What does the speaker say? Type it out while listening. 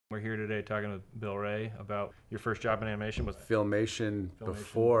We're here today talking with Bill Ray about your first job in animation was Filmation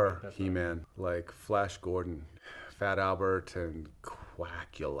before He-Man, like Flash Gordon, Fat Albert, and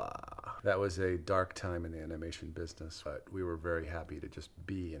Quackula. That was a dark time in the animation business, but we were very happy to just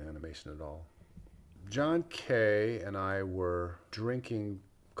be in animation at all. John Kay and I were drinking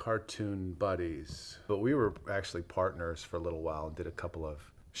cartoon buddies, but we were actually partners for a little while and did a couple of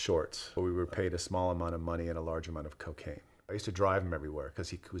shorts. We were paid a small amount of money and a large amount of cocaine. I used to drive him everywhere because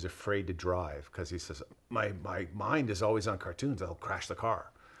he was afraid to drive because he says, my mind is always on cartoons, I'll crash the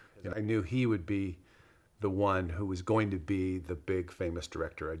car. And I knew he would be the one who was going to be the big famous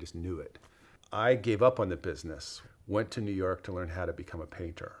director. I just knew it. I gave up on the business, went to New York to learn how to become a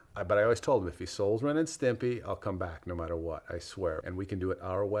painter. But I always told him, if he sold Ren and Stimpy, I'll come back no matter what, I swear. And we can do it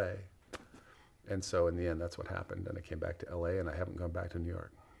our way. And so in the end, that's what happened. And I came back to LA and I haven't gone back to New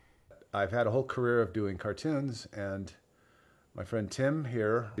York. I've had a whole career of doing cartoons, and my friend Tim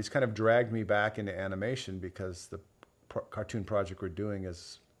here, he's kind of dragged me back into animation because the cartoon project we're doing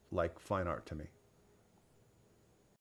is like fine art to me.